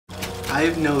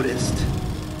I've noticed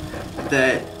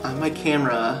that on my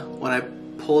camera, when I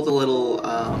pull the little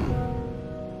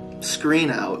screen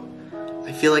out,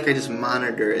 I feel like I just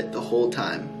monitor it the whole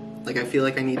time. Like I feel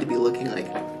like I need to be looking like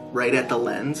right at the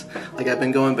lens. Like I've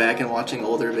been going back and watching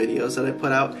older videos that I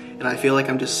put out, and I feel like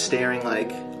I'm just staring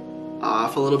like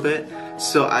off a little bit.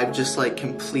 So I've just like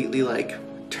completely like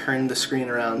turned the screen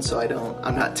around so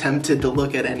I'm not tempted to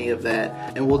look at any of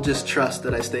that, and we'll just trust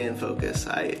that I stay in focus.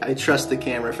 I trust the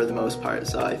camera for the most part,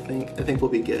 so I think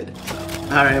we'll be good.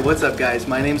 Alright, what's up guys?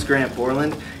 My name's Grant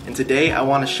Borland, and today I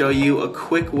want to show you a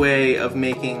quick way of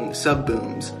making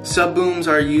sub-booms. Sub-booms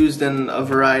are used in a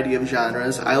variety of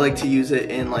genres. I like to use it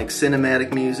in like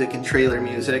cinematic music and trailer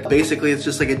music. Basically it's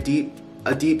just like a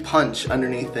deep punch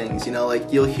underneath things, you know,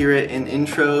 like you'll hear it in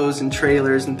intros and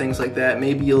trailers and things like that.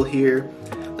 Maybe you'll hear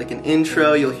like an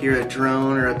intro, you'll hear a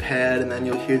drone or a pad, and then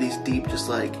you'll hear these deep just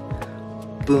like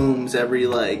booms every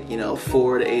like, you know,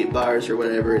 4 to 8 bars or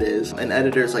whatever it is. And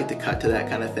editors like to cut to that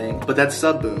kind of thing. But that's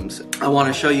sub booms. I want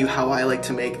to show you how I like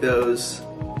to make those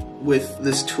with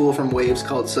this tool from Waves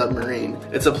called Submarine.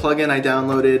 It's a plugin I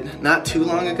downloaded not too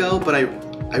long ago, but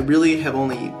I really have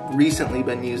only recently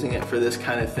been using it for this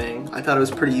kind of thing. I thought it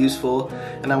was pretty useful,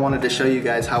 and I wanted to show you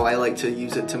guys how I like to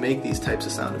use it to make these types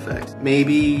of sound effects.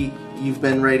 Maybe you've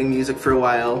been writing music for a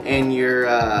while and you're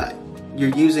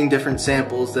using different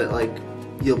samples that like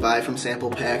you'll buy from sample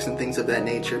packs and things of that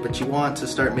nature, but you want to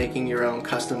start making your own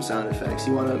custom sound effects.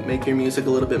 You want to make your music a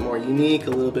little bit more unique,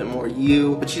 a little bit more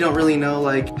you, but you don't really know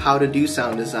like how to do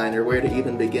sound design or where to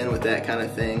even begin with that kind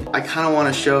of thing. I kind of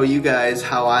want to show you guys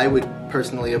how I would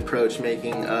personally approach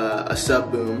making a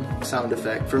sub boom sound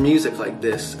effect for music like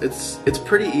this. It's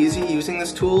pretty easy using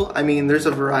this tool. I mean, there's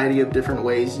a variety of different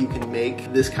ways you can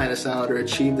make this kind of sound or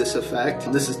achieve this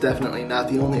effect. This is definitely not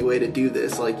the only way to do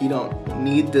this. Like, you don't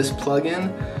need this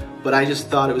plugin, but I just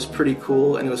thought it was pretty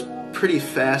cool, and it was pretty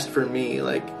fast for me.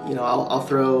 Like, you know, I'll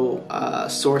throw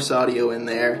source audio in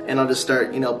there, and I'll just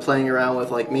start, you know, playing around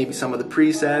with like maybe some of the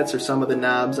presets or some of the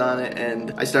knobs on it,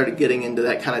 and I started getting into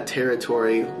that kind of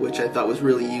territory, which I thought was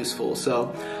really useful.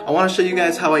 So I want to show you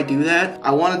guys how I do that.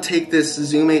 I want to take this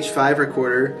Zoom H5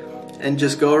 recorder and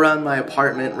just go around my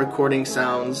apartment recording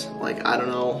sounds. Like, I don't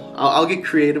know, I'll get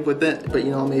creative with it, but you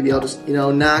know, maybe I'll just, you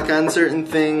know, knock on certain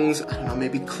things. I don't know,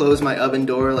 maybe close my oven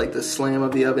door, like the slam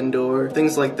of the oven door,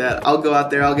 things like that. I'll go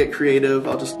out there, I'll get creative,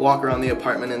 I'll just walk around the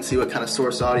apartment and see what kind of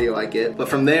source audio I get. But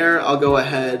from there, I'll go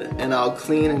ahead and I'll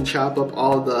clean and chop up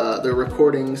all the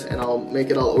recordings, and I'll make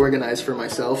it all organized for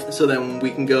myself, so then we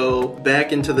can go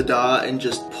back into the DAW and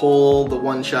just pull the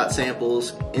one-shot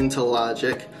samples into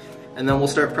Logic, and then we'll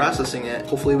start processing it.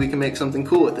 Hopefully we can make something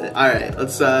cool with it. Alright,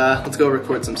 let's go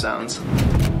record some sounds.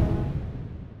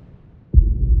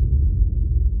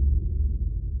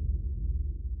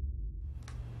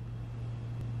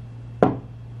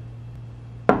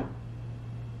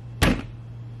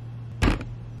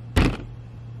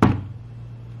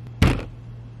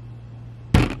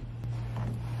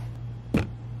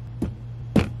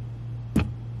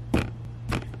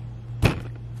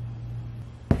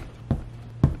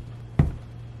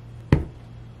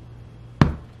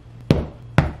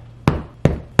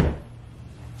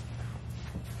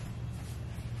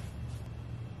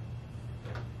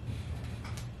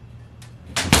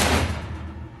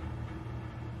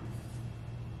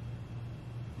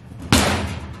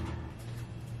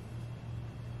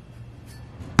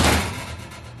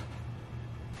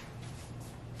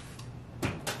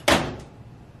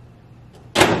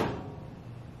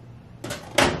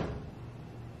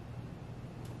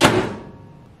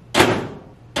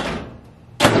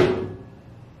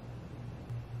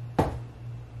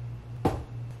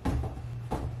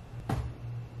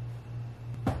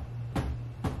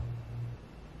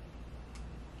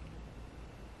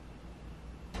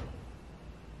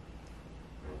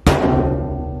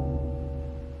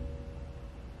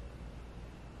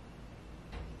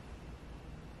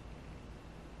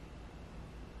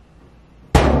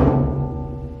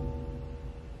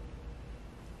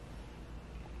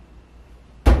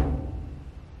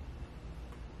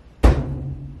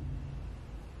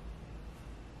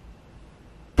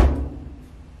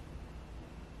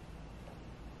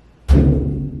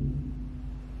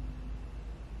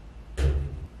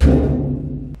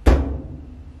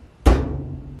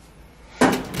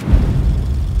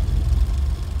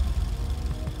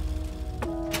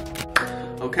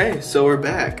 Okay, so we're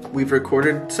back. We've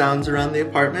recorded sounds around the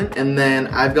apartment, and then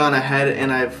I've gone ahead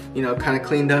and I've, kind of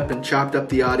cleaned up and chopped up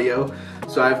the audio.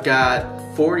 So I've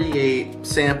got 48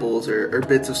 samples or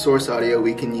bits of source audio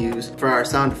we can use for our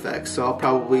sound effects. So I'll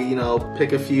probably,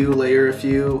 pick a few, layer a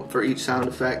few for each sound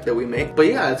effect that we make. But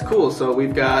yeah, it's cool. So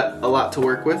we've got a lot to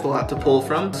work with, a lot to pull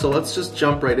from. So let's just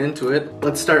jump right into it.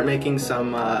 Let's start making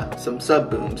some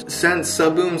sub booms. Since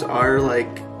sub booms are like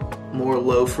more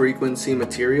low frequency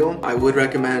material, I would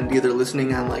recommend either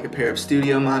listening on like a pair of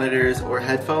studio monitors or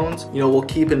headphones. We'll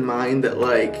keep in mind that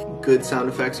like good sound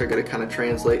effects are going to kind of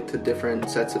translate to different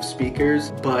sets of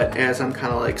speakers, but as I'm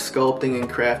kind of like sculpting and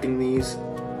crafting these,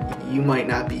 you might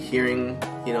not be hearing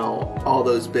all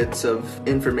those bits of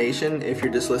information if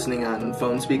you're just listening on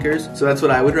phone speakers. So that's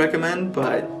what I would recommend,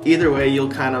 but either way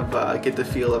you'll kind of get the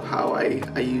feel of how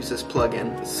I use this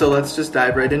plugin. So let's just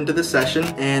dive right into the session,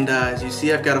 and as you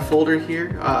see I've got a folder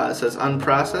here, it says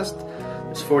unprocessed.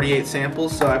 There's 48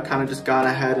 samples, so I've kind of just gone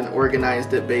ahead and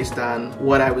organized it based on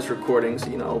what I was recording.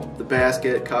 So, the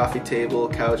basket, coffee table,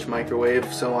 couch,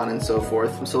 microwave, so on and so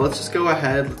forth. So let's just go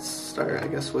ahead, let's start I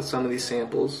guess with some of these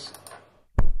samples.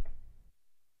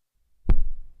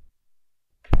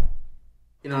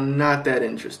 Not that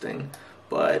interesting,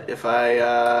 but if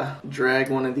I drag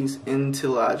one of these into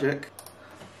Logic,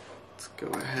 let's go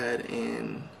ahead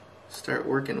and start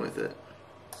working with it.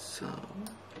 So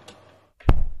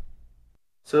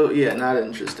yeah, not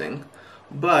interesting,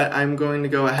 but I'm going to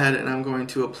go ahead and I'm going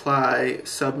to apply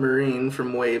Submarine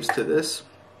from Waves to this,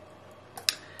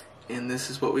 and this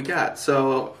is what we got.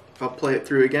 So if I'll play it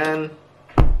through again,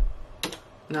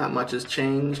 not much has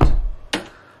changed.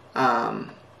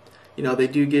 They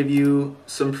do give you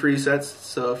some presets,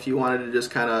 so if you wanted to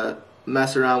just kind of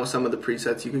mess around with some of the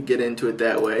presets, you could get into it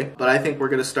that way. But I think we're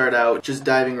going to start out just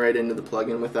diving right into the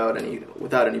plugin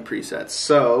without any presets.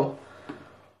 So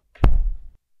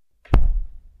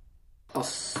I'll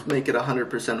make it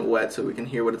 100% wet so we can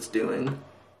hear what it's doing.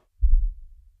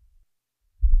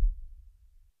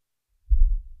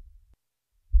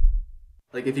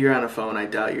 Like if you're on a phone, I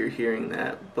doubt you're hearing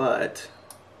that, but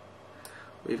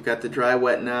we've got the dry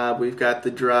wet knob, we've got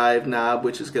the drive knob,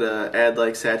 which is going to add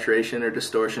like saturation or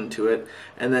distortion to it,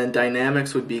 and then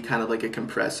dynamics would be kind of like a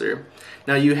compressor.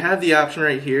 Now you have the option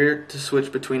right here to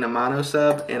switch between a mono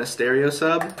sub and a stereo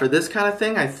sub. For this kind of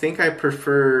thing, I think I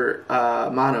prefer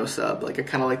mono sub. Like I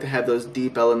kind of like to have those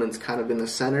deep elements kind of in the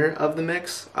center of the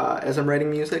mix as I'm writing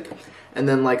music. And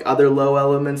then like other low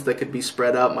elements that could be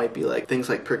spread out might be like things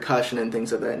like percussion and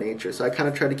things of that nature. So I kind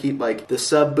of try to keep like the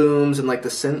sub booms and like the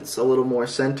synths a little more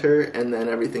center, and then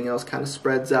everything else kind of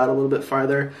spreads out a little bit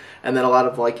farther. And then a lot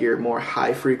of like your more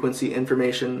high frequency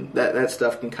information, that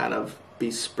stuff can kind of be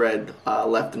spread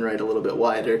left and right a little bit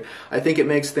wider. I think it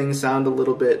makes things sound a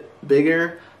little bit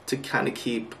bigger to kind of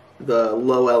keep the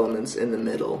low elements in the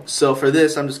middle. So for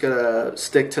this, I'm just gonna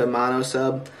stick to mono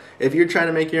sub. If you're trying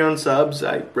to make your own subs,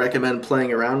 I recommend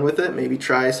playing around with it. Maybe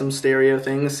try some stereo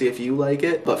things, see if you like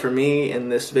it. But for me, in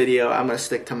this video, I'm gonna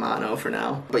stick to mono for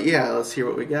now. But yeah, let's hear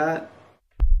what we got.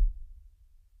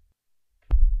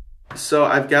 So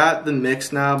I've got the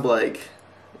mix knob like,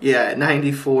 at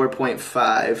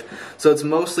 94.5. So it's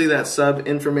mostly that sub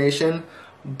information,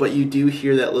 but you do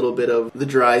hear that little bit of the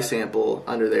dry sample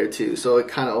under there too. So it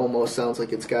kind of almost sounds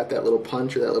like it's got that little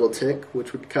punch or that little tick,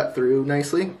 which would cut through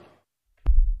nicely.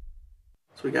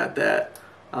 So we got that.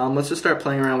 Let's just start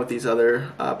playing around with these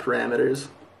other parameters.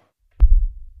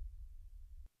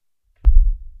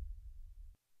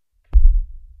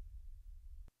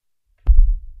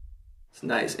 It's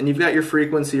nice. And you've got your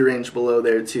frequency range below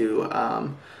there too.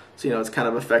 So it's kind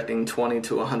of affecting 20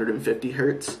 to 150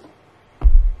 hertz,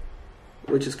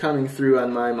 which is coming through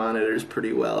on my monitors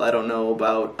pretty well. I don't know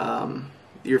about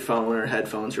your phone or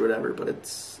headphones or whatever, but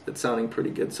it's sounding pretty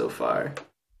good so far.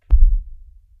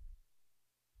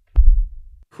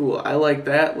 Cool, I like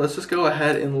that. Let's just go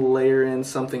ahead and layer in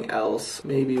something else.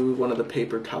 Maybe one of the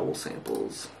paper towel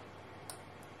samples.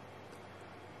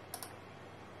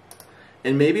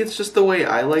 And maybe it's just the way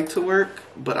I like to work,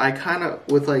 but I kind of,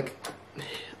 with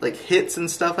like hits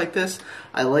and stuff like this,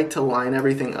 I like to line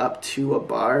everything up to a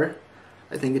bar.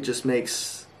 I think it just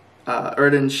makes, or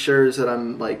it ensures that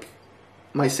I'm like,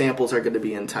 my samples are going to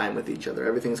be in time with each other.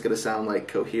 Everything's going to sound like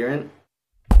coherent.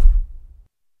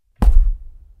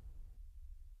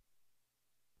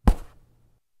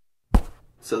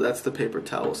 So that's the paper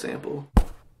towel sample.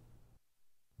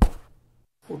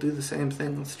 We'll do the same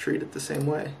thing. Let's treat it the same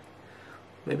way.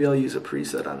 Maybe I'll use a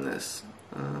preset on this.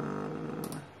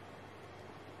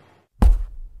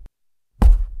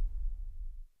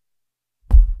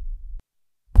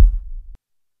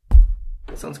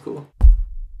 That sounds cool.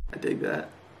 I dig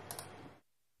that.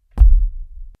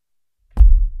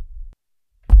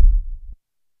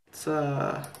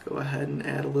 let's go ahead and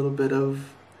add a little bit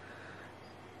of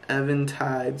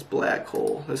Eventide's Black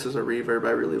Hole. This is a reverb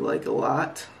I really like a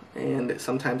lot, and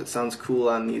sometimes it sounds cool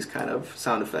on these kind of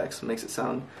sound effects. It makes it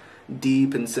sound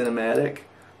deep and cinematic.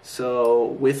 So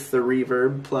with the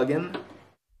reverb plugin,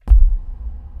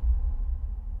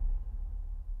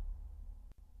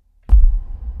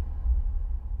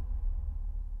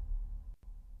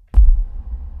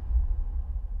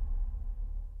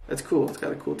 that's cool. It's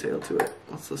got a cool tail to it.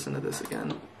 Let's listen to this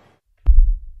again.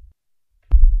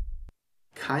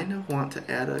 Kind of want to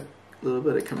add a little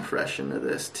bit of compression to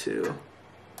this too.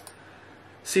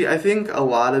 See, I think a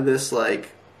lot of this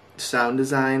like sound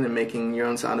design and making your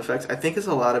own sound effects, I think is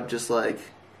a lot of just like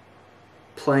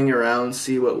playing around,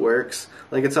 see what works.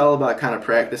 Like it's all about kind of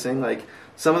practicing. Like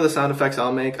some of the sound effects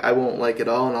I'll make I won't like at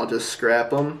all and I'll just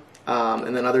scrap them.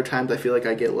 And then other times I feel like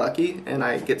I get lucky and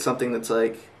I get something that's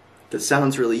like, that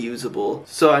sounds really usable.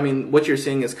 So I mean, what you're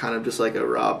seeing is kind of just like a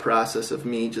raw process of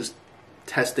me just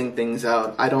testing things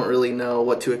out. I don't really know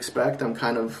what to expect. I'm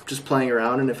kind of just playing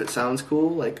around, and if it sounds cool,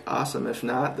 like awesome. If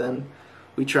not, then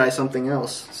we try something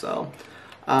else. So,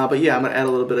 but yeah, I'm gonna add a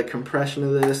little bit of compression to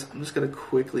this. I'm just gonna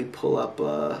quickly pull up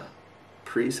a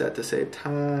preset to save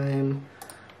time.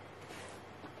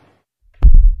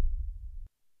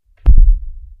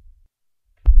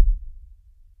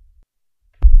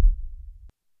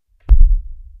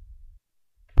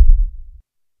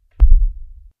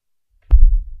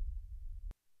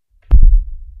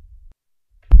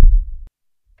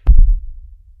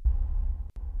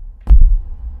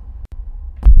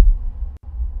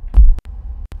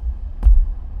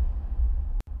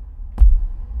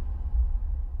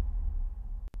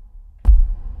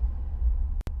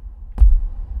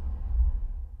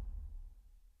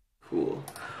 Cool.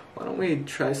 Why don't we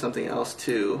try something else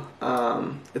too?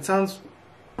 It sounds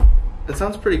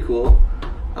pretty cool,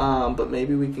 but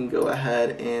maybe we can go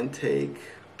ahead and take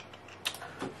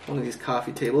one of these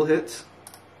coffee table hits.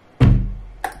 Now,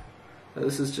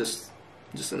 this is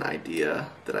just an idea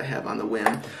that I have on the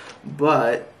whim,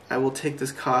 but I will take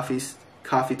this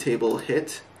coffee table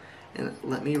hit and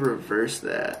let me reverse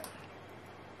that.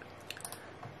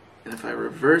 And if I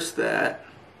reverse that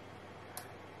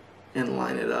and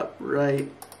line it up right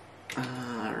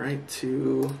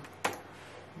to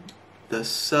the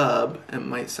sub, it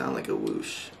might sound like a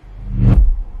whoosh.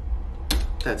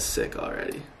 That's sick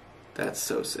already. That's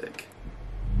so sick.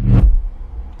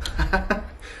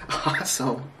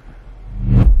 Awesome.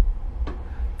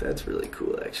 That's really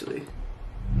cool actually.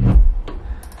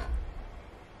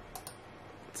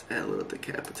 Let's add a little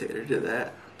decapitator to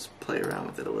that. Let's play around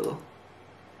with it a little.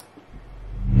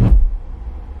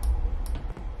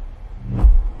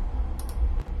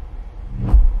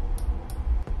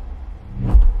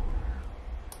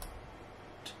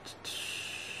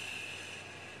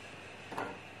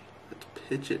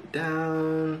 Pitch it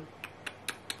down.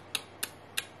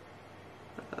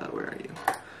 Where are you?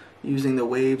 Using the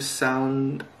Waves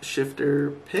sound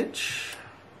shifter pitch.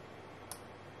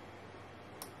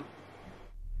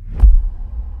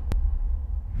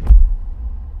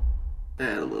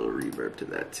 Add a little reverb to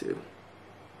that too.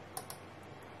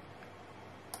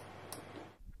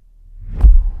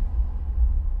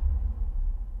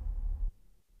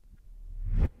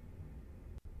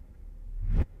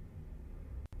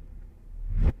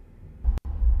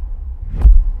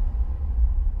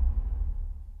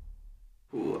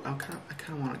 I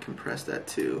kind of want to compress that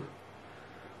too,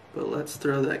 but let's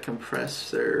throw that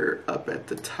compressor up at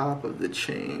the top of the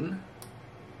chain.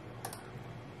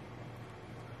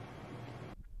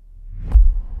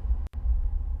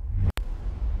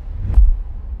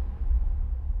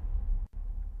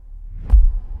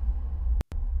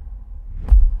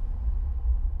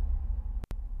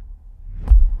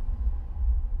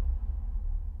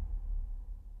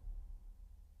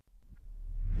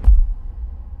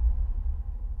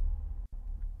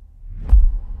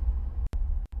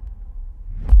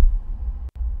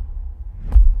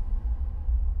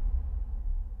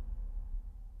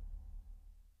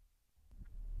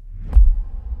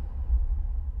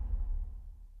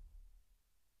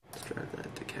 Drive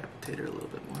that decapitator a little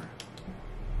bit more.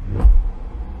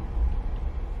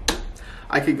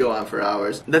 I could go on for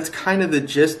hours. That's kind of the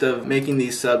gist of making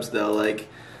these subs though. Like,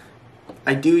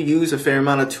 I do use a fair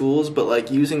amount of tools, but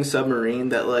like using Submarine,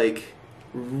 that like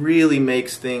really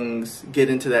makes things get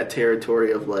into that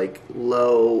territory of like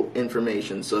low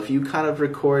information. So if you kind of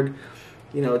record,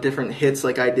 you know, different hits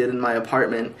like I did in my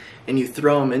apartment and you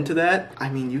throw them into that, I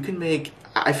mean, you can make,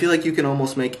 I feel like you can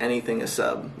almost make anything a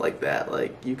sub like that.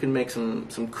 Like you can make some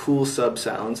cool sub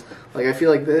sounds. Like I feel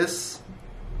like this,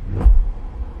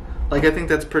 Like, I think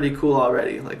that's pretty cool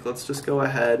already. Like, let's just go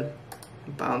ahead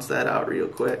and bounce that out real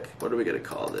quick. What are we gonna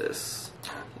call this?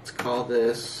 Let's call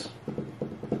this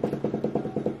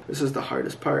is the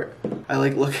hardest part. I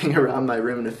like looking around my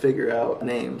room to figure out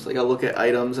names. Like, I'll look at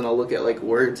items and I'll look at like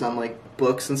words on like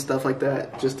books and stuff like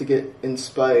that just to get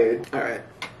inspired. All right,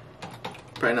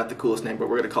 probably not the coolest name, but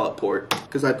we're gonna call it Port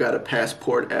because I've got a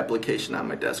passport application on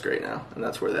my desk right now, and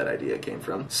that's where that idea came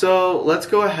from. So let's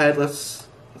go ahead, let's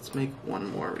make one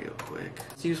more real quick.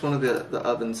 Let's use one of the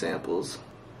oven samples.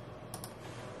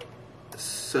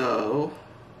 So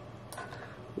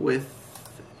with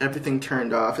everything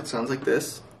turned off, it sounds like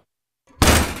this.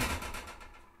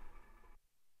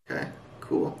 Okay,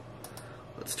 cool.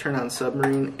 Let's turn on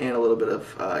submarine and a little bit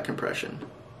of compression.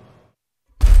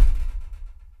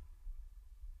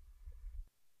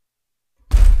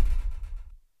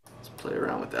 Let's play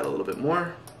around with that a little bit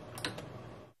more.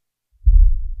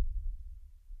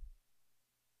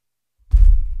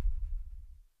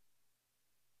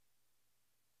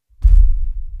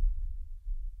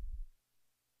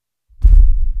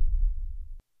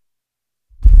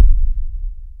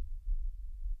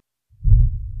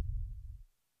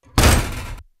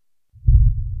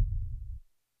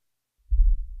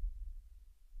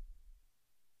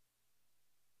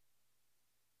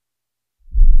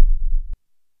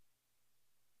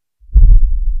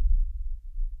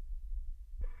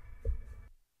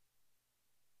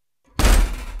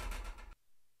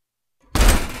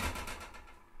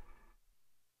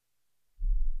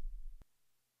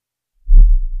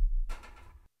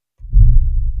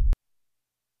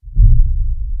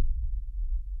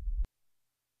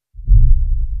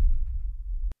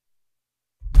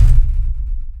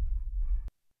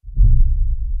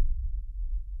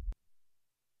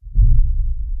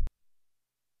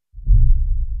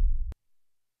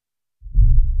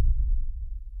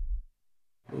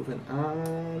 Moving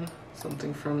on,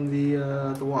 something from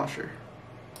the washer.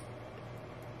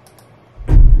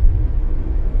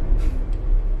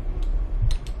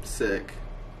 Sick,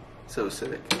 so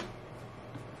sick.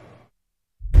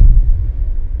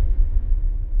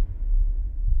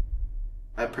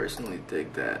 I personally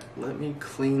dig that. Let me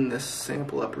clean this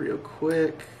sample up real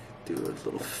quick, do a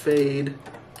little fade.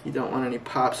 You don't want any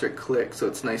pops or clicks, so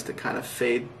it's nice to kind of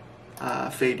fade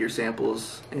your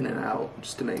samples in and out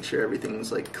just to make sure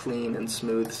everything's like clean and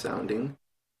smooth sounding.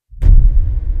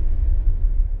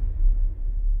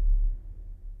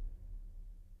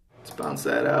 Let's bounce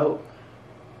that out.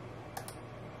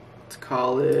 Let's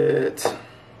call it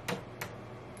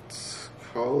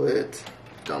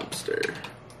dumpster,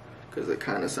 because it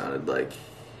kind of sounded like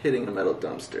hitting a metal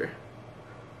dumpster.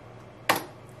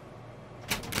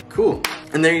 Cool.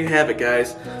 And there you have it,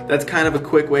 guys. That's kind of a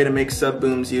quick way to make sub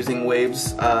booms using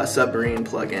Wave's submarine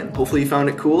plugin. Hopefully you found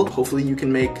it cool. Hopefully you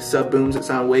can make sub booms that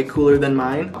sound way cooler than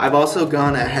mine. I've also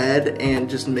gone ahead and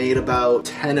just made about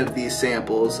 10 of these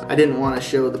samples. I didn't want to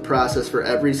show the process for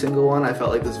every single one. I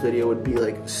felt like this video would be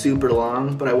like super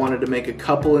long, but I wanted to make a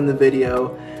couple in the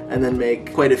video and then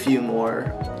make quite a few more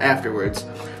afterwards.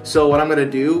 So what I'm gonna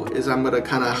do is I'm gonna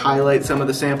kind of highlight some of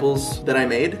the samples that I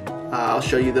made. I'll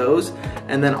show you those,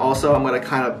 and then also I'm gonna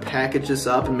kind of package this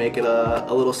up and make it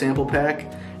a little sample pack,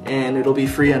 and it'll be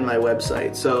free on my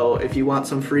website. So if you want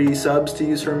some free subs to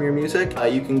use from your music,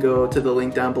 you can go to the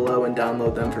link down below and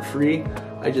download them for free.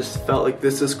 I just felt like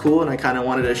this is cool and I kind of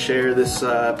wanted to share this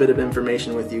bit of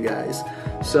information with you guys.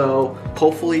 So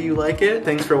hopefully you like it.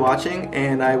 Thanks for watching,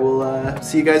 and I will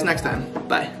see you guys next time.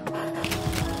 Bye.